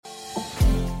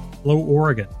Hello,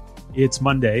 Oregon. It's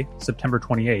Monday, September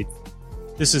 28th.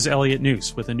 This is Elliot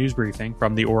News with a news briefing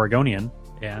from The Oregonian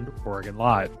and Oregon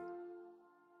Live.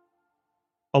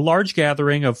 A large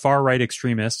gathering of far-right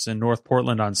extremists in North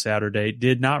Portland on Saturday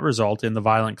did not result in the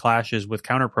violent clashes with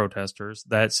counter-protesters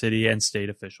that city and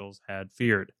state officials had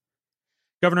feared.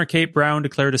 Governor Kate Brown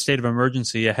declared a state of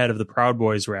emergency ahead of the Proud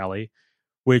Boys rally,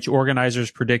 which organizers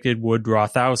predicted would draw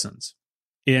thousands.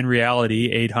 In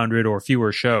reality, 800 or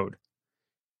fewer showed.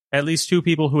 At least 2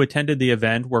 people who attended the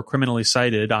event were criminally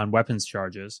cited on weapons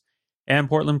charges, and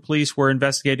Portland police were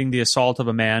investigating the assault of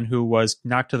a man who was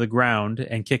knocked to the ground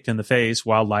and kicked in the face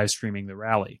while live-streaming the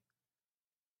rally.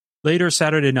 Later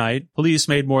Saturday night, police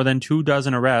made more than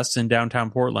 24 arrests in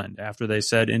downtown Portland after they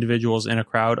said individuals in a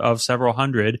crowd of several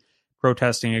hundred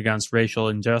protesting against racial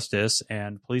injustice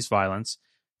and police violence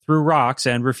threw rocks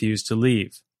and refused to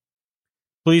leave.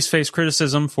 Police faced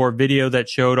criticism for video that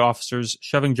showed officers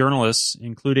shoving journalists,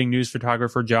 including news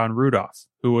photographer John Rudolph,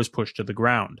 who was pushed to the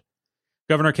ground.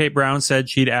 Governor Kate Brown said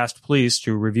she'd asked police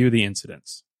to review the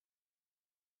incidents.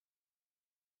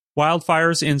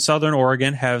 Wildfires in southern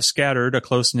Oregon have scattered a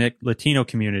close-knit Latino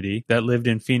community that lived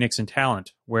in Phoenix and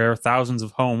Talent, where thousands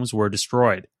of homes were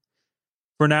destroyed.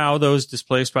 For now, those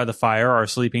displaced by the fire are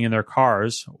sleeping in their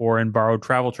cars or in borrowed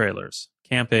travel trailers,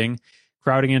 camping,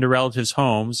 crowding into relatives'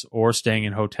 homes, or staying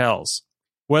in hotels.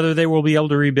 Whether they will be able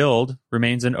to rebuild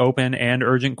remains an open and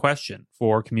urgent question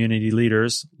for community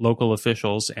leaders, local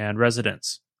officials, and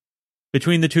residents.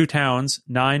 Between the two towns,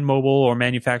 9 mobile or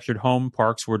manufactured home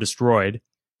parks were destroyed.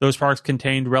 Those parks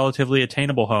contained relatively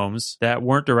attainable homes that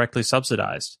weren't directly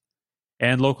subsidized,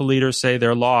 and local leaders say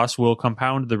their loss will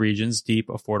compound the region's deep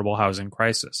affordable housing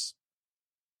crisis.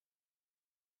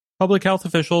 Public health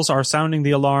officials are sounding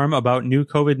the alarm about new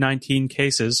COVID-19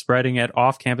 cases spreading at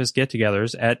off-campus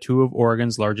get-togethers at 2 of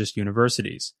Oregon's largest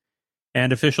universities.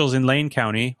 And officials in Lane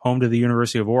County, home to the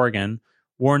University of Oregon,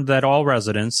 warned that all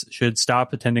residents should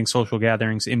stop attending social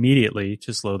gatherings immediately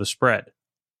to slow the spread.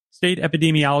 State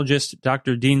epidemiologist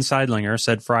Dr. Dean Seidlinger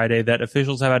said Friday that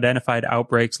officials have identified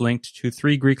outbreaks linked to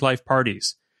 3 Greek life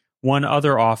parties, 1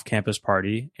 other off-campus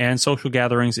party, and social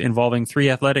gatherings involving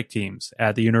 3 athletic teams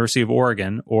at the University of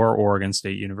Oregon or Oregon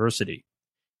State University.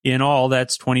 In all,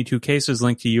 that's 22 cases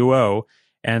linked to UO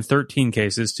and 13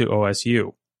 cases to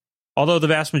OSU. Although the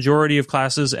vast majority of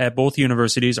classes at both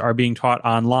universities are being taught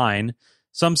online,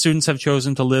 some students have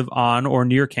chosen to live on or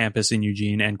near campus in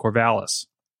Eugene and Corvallis.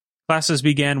 Classes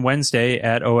began Wednesday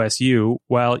at OSU,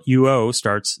 while UO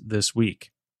starts this week.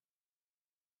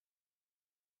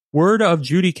 Word of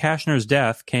Judy Kashner's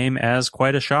death came as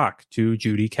quite a shock to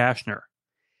Judy Kashner.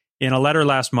 In a letter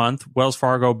last month, Wells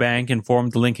Fargo Bank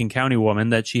informed the Lincoln County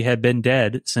woman that she had been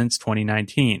dead since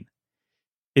 2019.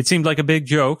 It seemed like a big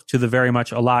joke to the very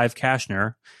much alive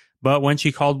Kashner, but when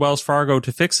she called Wells Fargo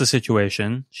to fix the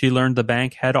situation, she learned the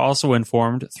bank had also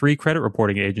informed 3 credit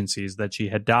reporting agencies that she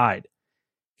had died.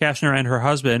 Kashner and her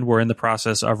husband were in the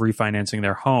process of refinancing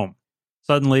their home.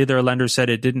 Suddenly, their lender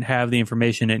said it didn't have the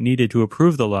information it needed to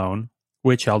approve the loan,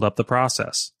 which held up the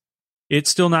process. It's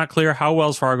still not clear how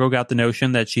Wells Fargo got the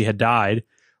notion that she had died,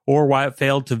 or why it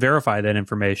failed to verify that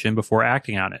information before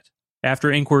acting on it.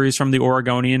 After inquiries from the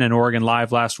Oregonian and Oregon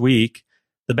Live last week,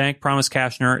 the bank promised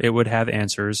Kashner it would have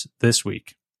answers this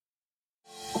week.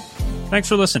 Thanks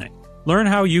for listening. Learn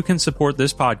how you can support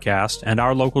this podcast and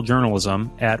our local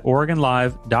journalism at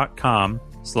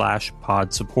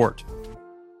OregonLive.com/podsupport.